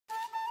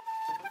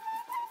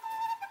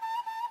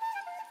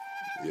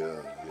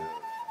Yeah.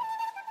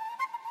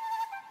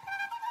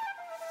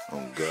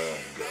 Oh God.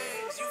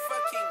 You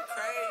fucking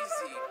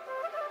crazy.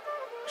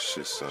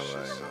 Shit sound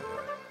like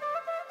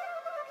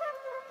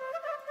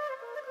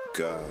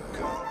God.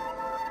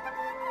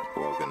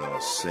 Walking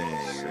on sin, you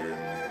hear me?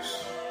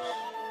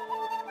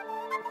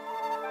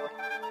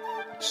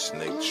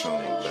 Snake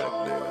charmer back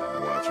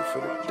there, watching for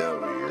the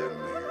devil, you hear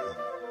me?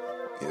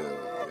 Yeah.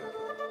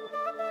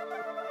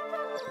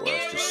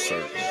 Watch the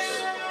serpents.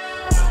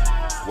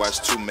 Watch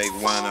two make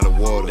wine out of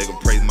water. They gon'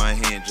 praise my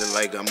hand just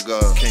like I'm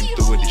God. Came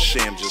through with the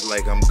sham just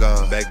like I'm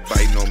God.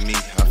 Backbiting on me,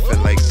 I feel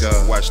like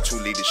God. Watch two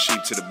lead the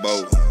sheep to the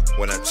boat.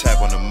 When I tap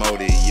on the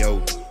motor,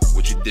 yo.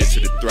 What you did to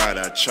the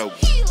throttle, I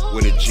choked.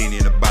 With a genie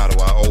in a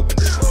bottle, I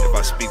opened it. If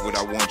I speak what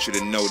I want you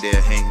to know,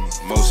 they'll hang me.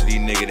 Most of these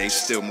niggas, they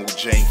still move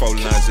Jane. 4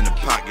 lines in the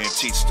pocket and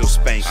teeth still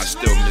spank. I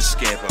still miss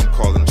Scamp, I'm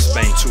calling them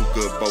Spain. Too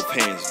good, both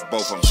hands,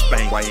 both I'm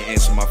spank. Why you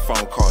answer my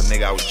phone call,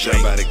 nigga, I was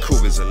jump out of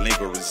cougars, a link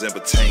or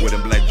resemble tank. With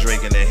them black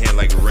Drake in their hand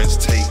like a rinse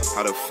tape.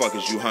 How the fuck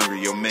is you hungry,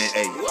 your man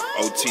ate?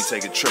 OT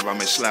take a trip, I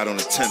may slide on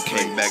the 10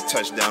 plate. Back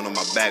touchdown on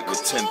my back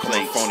with 10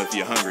 plate. Phone if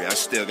you're hungry, I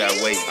still got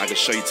weight. I can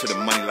show you to the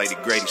money like the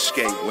great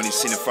escape. When he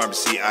seen the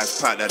pharmacy, eyes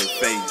popped out his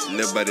face.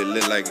 Little buddy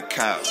look like a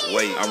cop.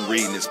 Wait, I'm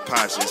reading his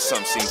posture,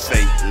 something seem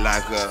fake.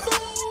 Lock up,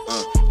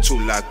 2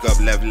 lock up,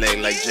 left leg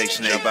like Jake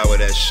Snake. Jump out with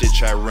that shit,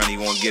 try run, he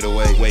won't get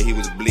away. Way he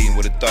was bleeding,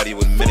 would've thought he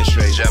was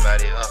ministrating. Jump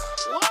out it,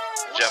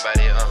 jump out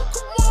it,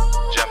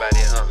 jump out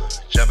it,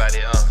 jump out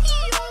it,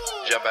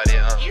 jump out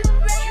it,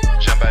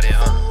 jump out it,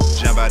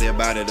 jump out their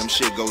body, them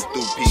shit go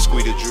through P.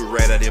 Squeeze the Drew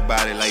right out their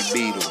body like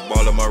Beetle.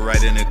 Ball him up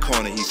right in the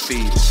corner, he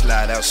feed it.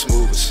 Slide out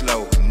smooth and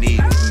slow, need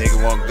it.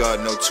 Nigga want God,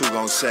 no 2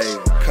 gon'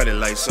 save. Cut it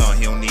like song,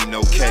 he don't need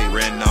no K.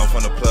 Ran off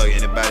on the plug,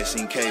 anybody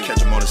seen K?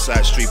 Catch him on the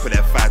side street, put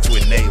that fire to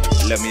a neighbor.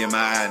 Let me in my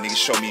eye, nigga,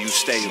 show me you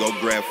stay. Go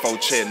grab 4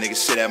 chairs, nigga,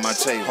 sit at my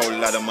table. Whole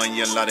lot of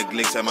money, a lot of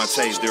glicks at my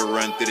table. Still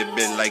run through the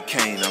bit like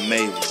Kane, I'm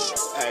able.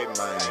 Hey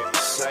man,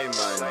 say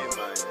man.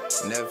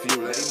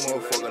 Nephew, let these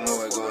motherfuckers know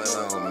what's going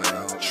on,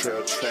 man.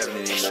 TREHL trapping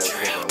in these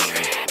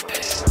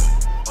motherfuckers.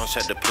 I'm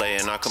set to play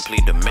and I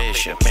complete the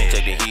mission. Can't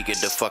take the heat, get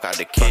the fuck out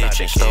the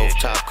kitchen. Stove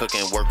top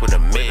cooking, work with a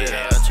mid.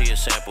 Until you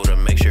sample to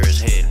make sure it's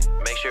hidden.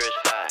 Make sure it's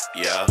fine.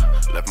 Yeah,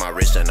 left my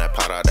wrist in that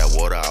pot out that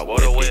water. I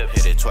whip.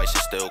 Hit it twice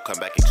and still come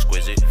back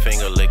exquisite.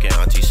 Finger licking,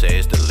 auntie say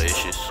it's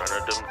delicious. Run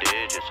of them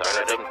digits,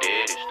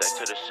 stack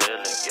to the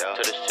ceiling, yeah.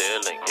 To the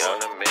ceiling, yeah. On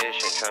a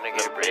mission, tryna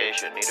get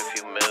rich. Need a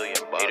few million,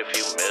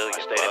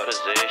 stay in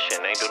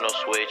position, ain't do no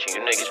switching.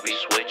 You niggas be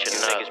switching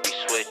up.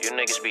 You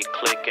niggas be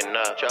clicking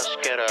up. Just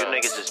get up. You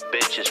niggas is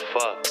bitches,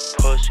 fuck,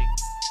 pussy.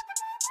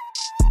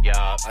 Yeah,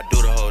 I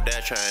do the whole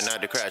dash, trying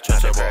not to crash.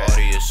 Turbo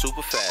audio is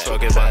super fast.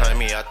 Truck it behind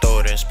me, I throw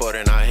it in sport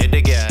and I hit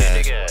the gas.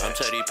 I'm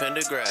Teddy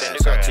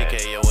Pendergrass. I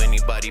TKO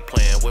anybody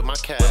playing with my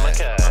cat.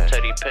 I'm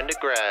Teddy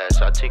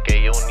Pendergrass. I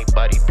TKO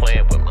anybody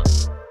playing with my